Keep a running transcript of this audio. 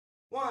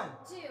1,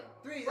 2,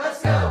 3,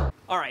 let's go.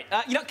 All right,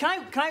 you know,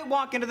 can I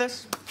walk into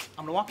this?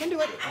 I'm gonna walk into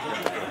it.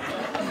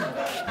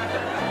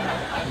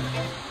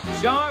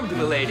 Charmed,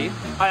 milady.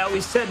 I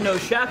always said no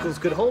shackles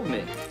could hold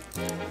me.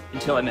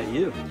 Until I met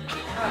you.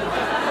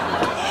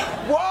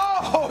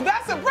 Whoa,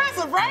 that's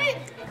impressive, right?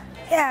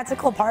 Yeah, it's a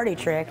cool party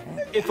trick.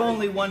 If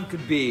only one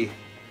could be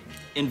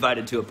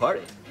invited to a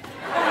party.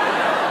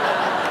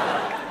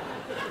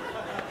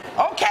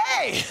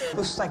 Okay.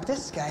 Looks like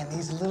this guy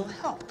needs a little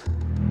help.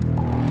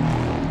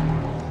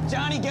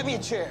 Johnny, get me a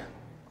chair.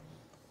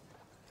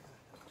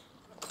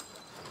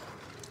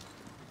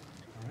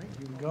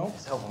 Here we go.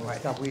 Let's help him right.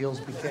 It's got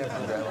wheels. Be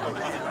careful.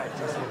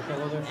 Just a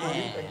pillow there for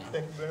you.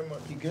 Thank you very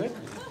much. You good?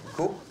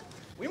 Cool.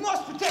 We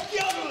must protect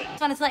the elderly.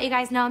 Just wanted to let you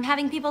guys know I'm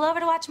having people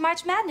over to watch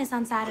March Madness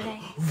on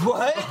Saturday.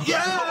 What?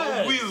 Yeah!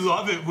 Oh, we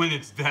love it when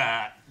it's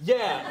that.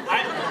 Yeah,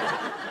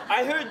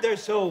 I heard they're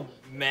so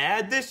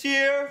mad this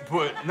year.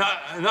 But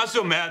not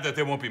so mad that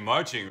they won't be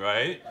marching,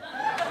 right?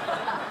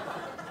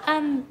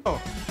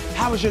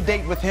 How was your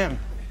date with him?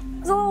 It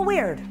was a little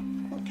weird.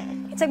 Okay.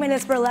 He took me to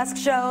this burlesque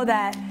show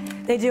that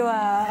they do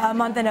a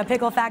month in a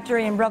pickle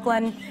factory in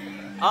Brooklyn.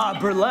 Ah,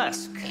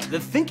 burlesque. The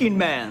thinking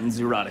man's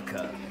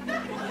erotica.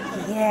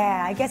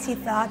 Yeah, I guess he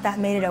thought that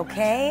made it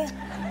okay.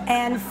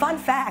 And fun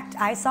fact,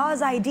 I saw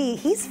his ID.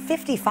 He's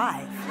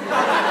 55.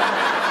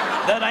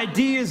 That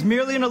ID is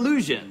merely an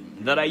illusion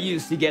that I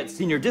use to get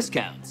senior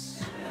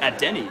discounts at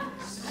Denny's.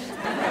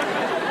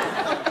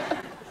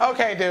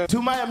 Okay, dude.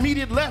 To my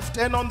immediate left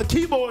and on the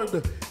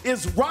keyboard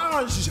is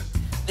Raj.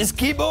 This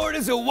keyboard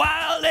is a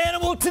wild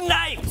animal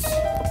tonight.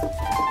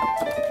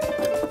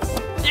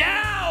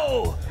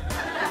 Yow!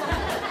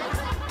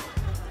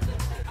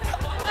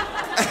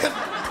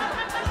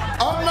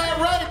 On my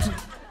right.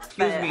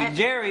 Excuse me,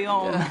 Jerry,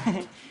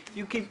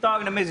 you keep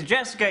talking to Miss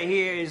Jessica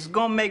here, it's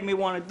gonna make me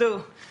wanna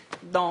do,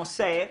 don't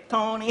say it,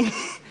 Tony.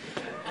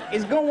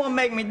 It's gonna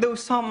make me do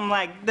something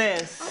like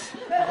this.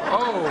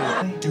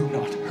 Oh. Do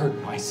not hurt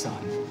my son.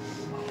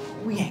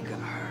 We ain't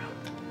gonna hurt him.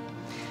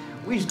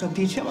 We just gonna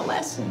teach him a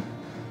lesson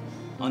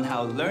on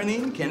how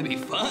learning can be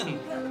fun.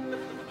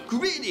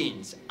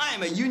 Greetings, I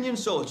am a Union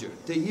soldier.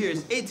 The year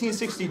is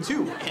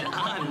 1862, and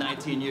I'm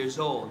 19 years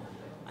old.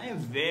 I am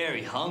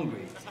very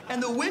hungry,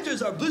 and the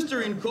winters are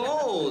blistering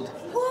cold.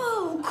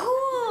 Whoa,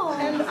 cool!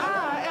 And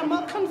I am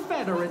a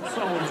Confederate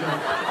soldier.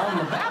 On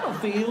the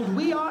battlefield,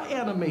 we are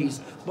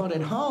enemies, but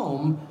at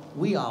home,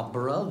 we are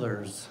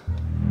brothers.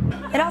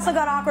 It also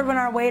got awkward when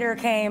our waiter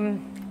came.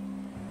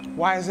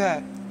 Why is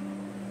that?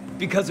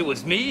 Because it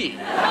was me.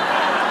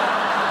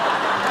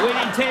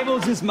 Waiting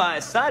tables is my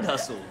side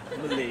hustle,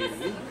 milady.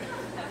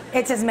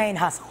 It's his main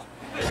hustle.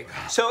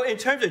 So in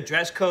terms of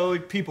dress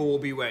code, people will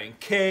be wearing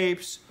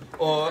capes,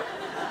 or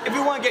if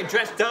you want to get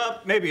dressed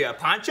up, maybe a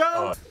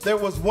poncho. There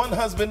was one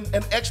husband,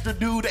 an extra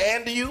dude,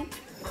 and you.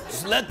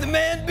 Just let the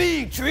man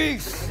be,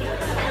 Trees.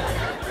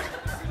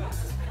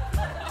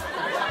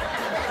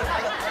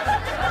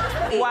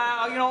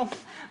 Wow, you know,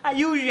 I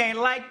usually ain't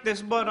like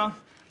this, but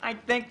I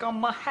think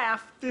I'ma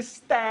have to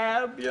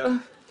stab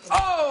you.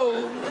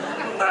 Oh!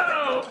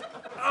 No!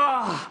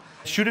 Ah!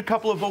 Shoot a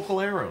couple of vocal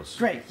arrows.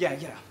 Great, yeah.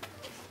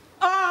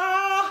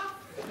 Ah!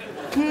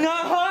 No!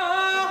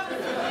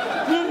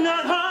 No!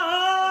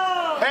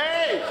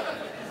 Hey!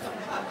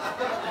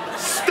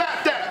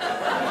 Stop that!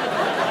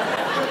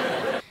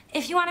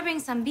 If you want to bring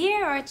some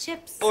beer or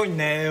chips. Or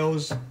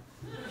nails.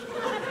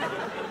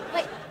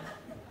 Wait,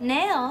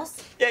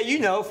 nails? Yeah, you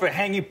know, for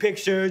hanging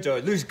pictures or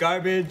loose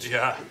garbage.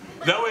 Yeah.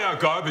 That way our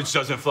garbage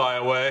doesn't fly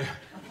away.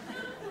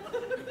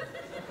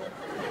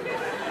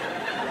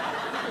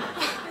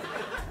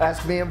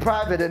 Ask me in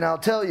private and I'll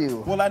tell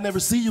you. Well, I never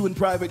see you in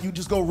private. You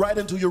just go right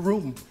into your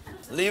room.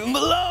 Leave him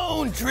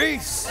alone,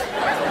 Trees.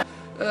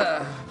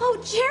 Oh,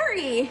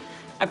 Jerry!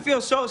 I feel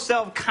so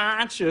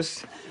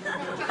self-conscious.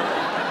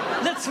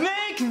 Let's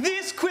make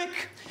this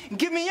quick.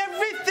 Give me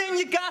everything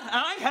you got.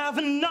 I have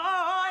a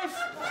knife.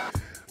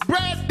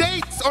 Brad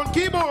Dates on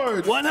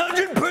keyboard.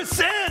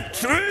 100%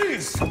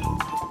 Trees.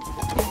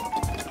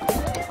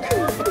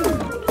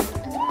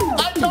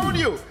 I told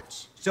you.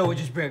 So we'll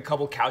just bring a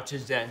couple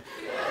couches then.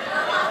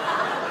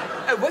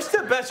 Hey, what's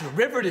the best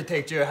river to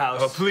take to your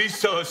house? Please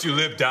tell us you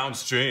live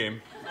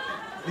downstream.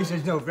 At least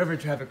there's no river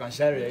traffic on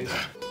Saturdays.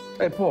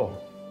 Hey, Paul.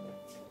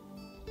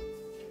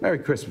 Merry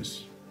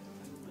Christmas.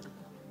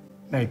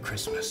 Merry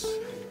Christmas.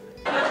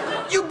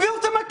 You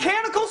built a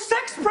mechanical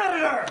sex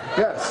predator!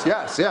 Yes.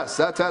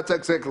 That's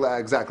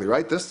exactly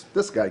right. This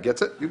guy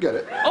gets it. You get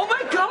it. Oh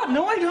my God,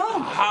 no I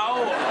don't.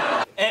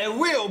 How? And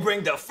we'll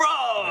bring the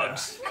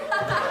frogs.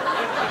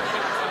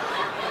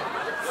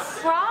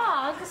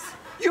 Frogs?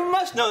 You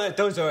must know that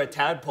those are a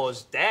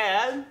tadpole's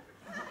dad.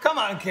 Come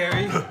on,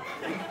 Carrie.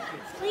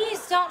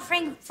 Please don't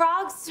bring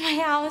frogs to my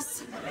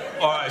house.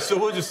 All right, so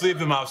we'll just leave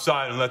them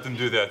outside and let them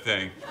do their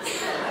thing.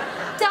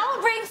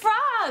 Don't bring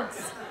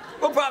frogs!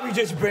 We'll probably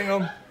just bring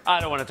them. I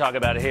don't want to talk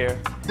about it here.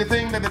 The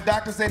thing that the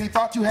doctor said he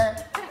thought you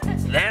had?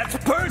 That's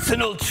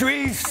personal,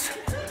 Trees.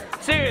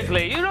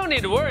 Seriously, you don't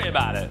need to worry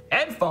about it.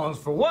 Headphones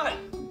for what?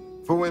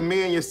 For when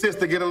me and your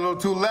sister get a little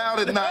too loud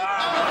at night.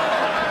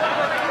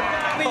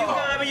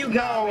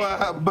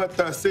 No,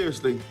 but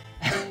seriously.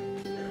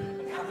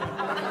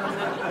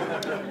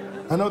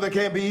 I know that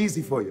can't be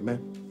easy for you, man.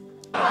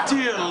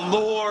 Dear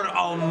Lord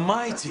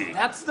Almighty.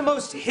 That's the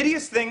most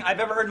hideous thing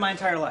I've ever heard in my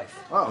entire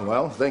life. Oh,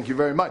 well, thank you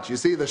very much. You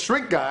see, the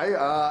shrink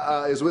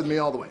guy is with me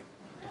all the way.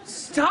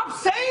 Stop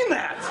saying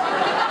that!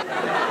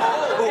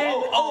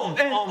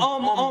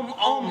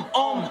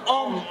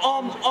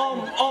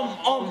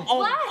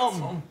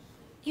 What?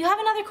 You have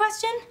another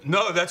question?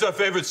 No, that's our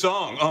favorite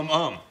song.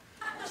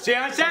 See you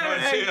on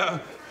Saturday. See ya.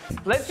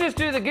 Let's just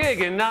do the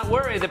gig and not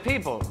worry the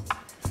people.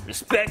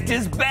 Respect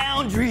his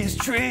boundaries,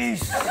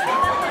 Trees.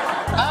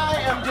 I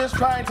am just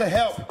trying to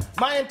help.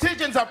 My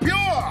intentions are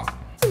pure.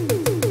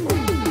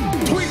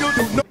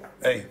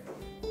 Hey,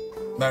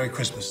 Merry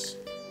Christmas.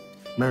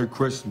 Merry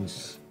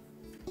Christmas.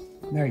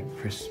 Merry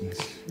Christmas.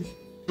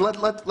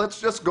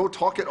 Let's just go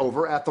talk it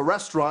over at the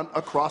restaurant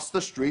across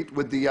the street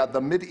with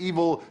the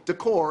medieval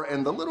decor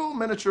and the little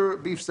miniature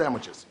beef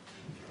sandwiches.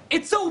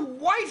 It's a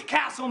White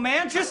Castle,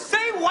 man. Just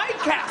say White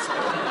Castle.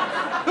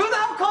 Who the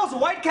hell calls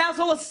White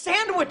Castle a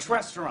sandwich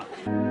restaurant?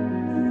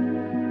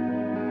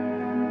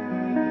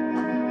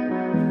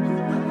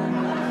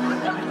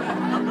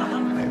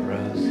 Hey,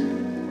 Rose.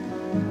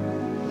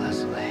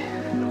 Leslie.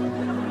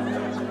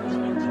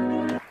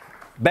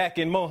 Back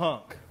in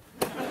Mohonk.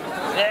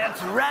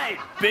 That's right,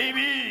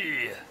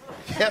 baby.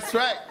 That's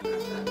right.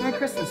 Merry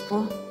Christmas,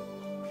 Paul.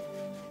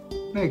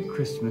 Merry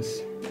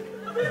Christmas.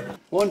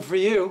 1 for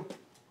you,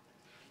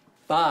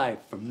 5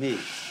 for me.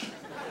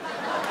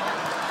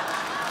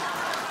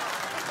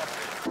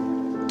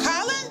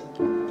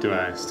 Colin? Do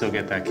I still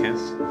get that kiss?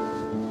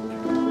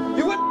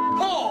 You went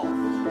Paul.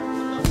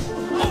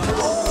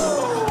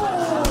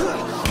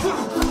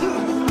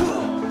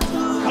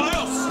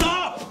 Kyle,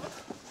 stop!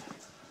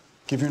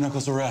 Give your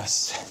knuckles a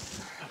rest.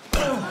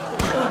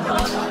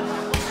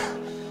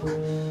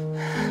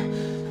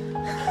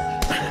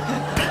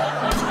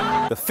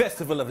 The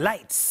Festival of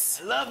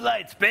Lights. Love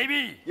lights,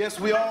 baby. Yes,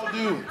 we all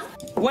do.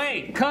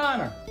 Wait,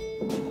 Connor.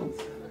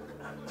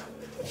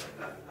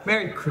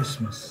 Merry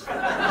Christmas.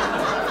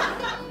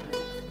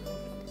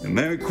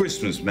 Merry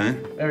Christmas,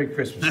 man. Merry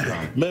Christmas,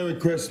 John. Merry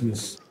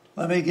Christmas.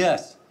 Let me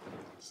guess.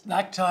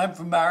 Snack time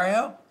for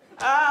Mario?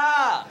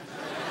 Ah!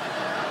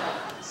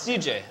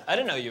 CJ, I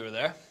didn't know you were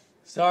there.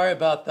 Sorry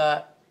about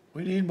that.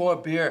 We need more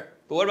beer.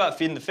 But what about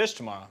feeding the fish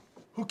tomorrow?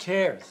 Who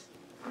cares?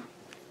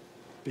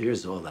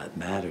 Beer's all that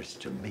matters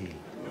to me.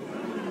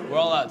 We're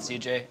all out,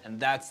 CJ, and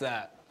that's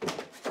that.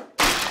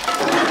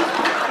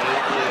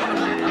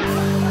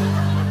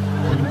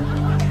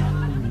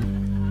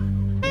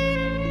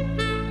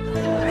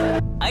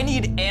 I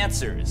need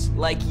answers,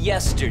 like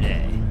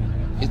yesterday.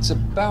 It's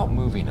about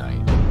movie night.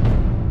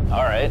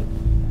 All right.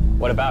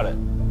 What about it?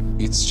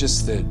 It's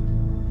just that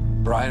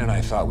Brian and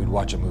I thought we'd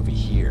watch a movie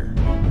here.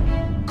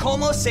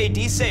 Como se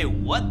dice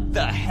what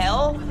the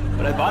hell?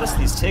 But I bought us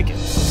these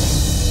tickets.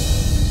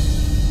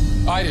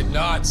 I did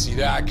not see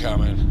that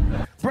coming.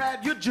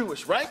 Brad, you're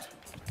Jewish, right?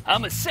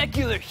 I'm a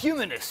secular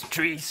humanist,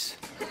 Trees.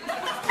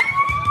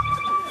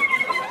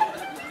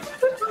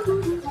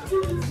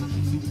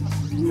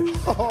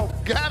 Oh,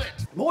 got it.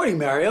 Morning,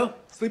 Mario.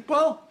 Sleep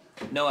well?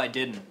 No, I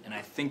didn't, and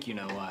I think you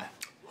know why.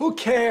 Who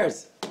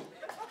cares?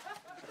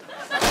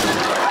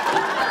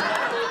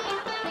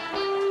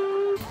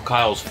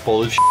 Kyle's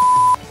full of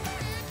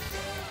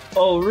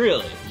Oh,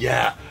 really?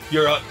 Yeah,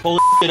 you're full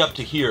of up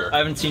to here. I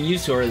haven't seen you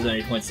sore as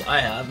many points as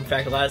I have. In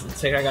fact, I got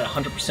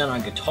 100%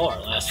 on guitar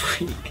last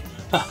week.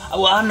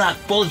 Well, I'm not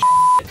full of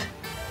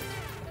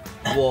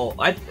Well,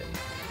 why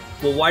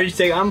did you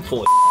say I'm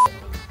full of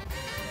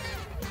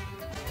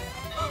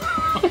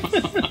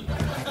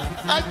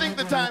I think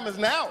the time is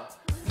now.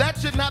 That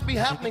should not be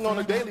happening on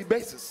a daily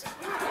basis.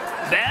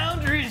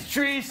 Boundaries,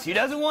 Trees. He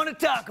doesn't want to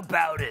talk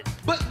about it.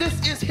 But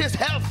this is his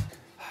health.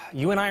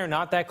 You and I are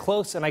not that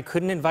close, and I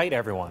couldn't invite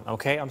everyone,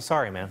 okay? I'm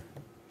sorry, man.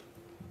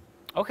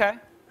 Okay.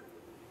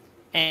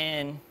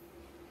 And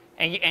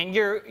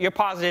you're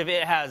positive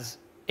it has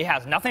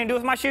nothing to do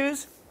with my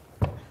shoes?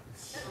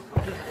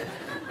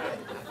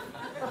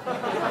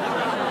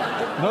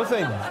 No,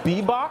 say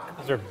Bebop?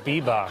 Those are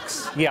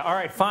Bebox. Yeah, all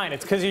right, fine.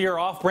 It's because of your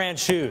off-brand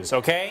shoes,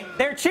 okay?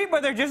 They're cheap,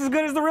 but they're just as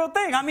good as the real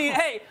thing. I mean,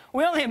 hey,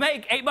 we only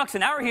make $8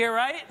 an hour here,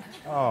 right?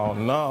 Oh,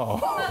 no.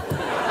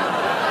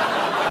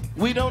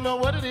 We don't know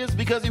what it is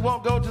because he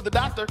won't go to the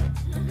doctor.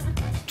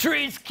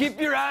 Trees,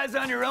 keep your eyes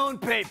on your own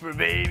paper,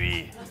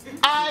 baby.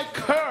 I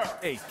cur.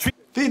 Hey,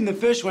 feeding the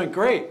fish went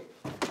great.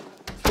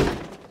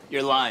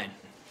 You're lying.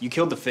 You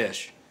killed the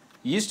fish.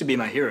 You used to be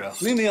my hero.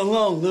 Leave me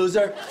alone,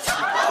 loser.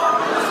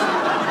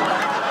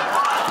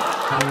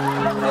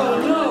 Oh,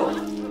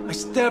 no. I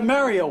stabbed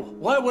Mario.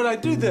 Why would I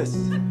do this?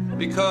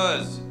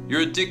 Because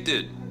you're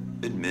addicted.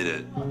 Admit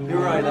it. You're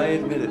right, I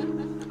admit it.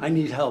 I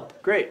need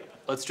help. Great.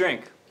 Let's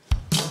drink.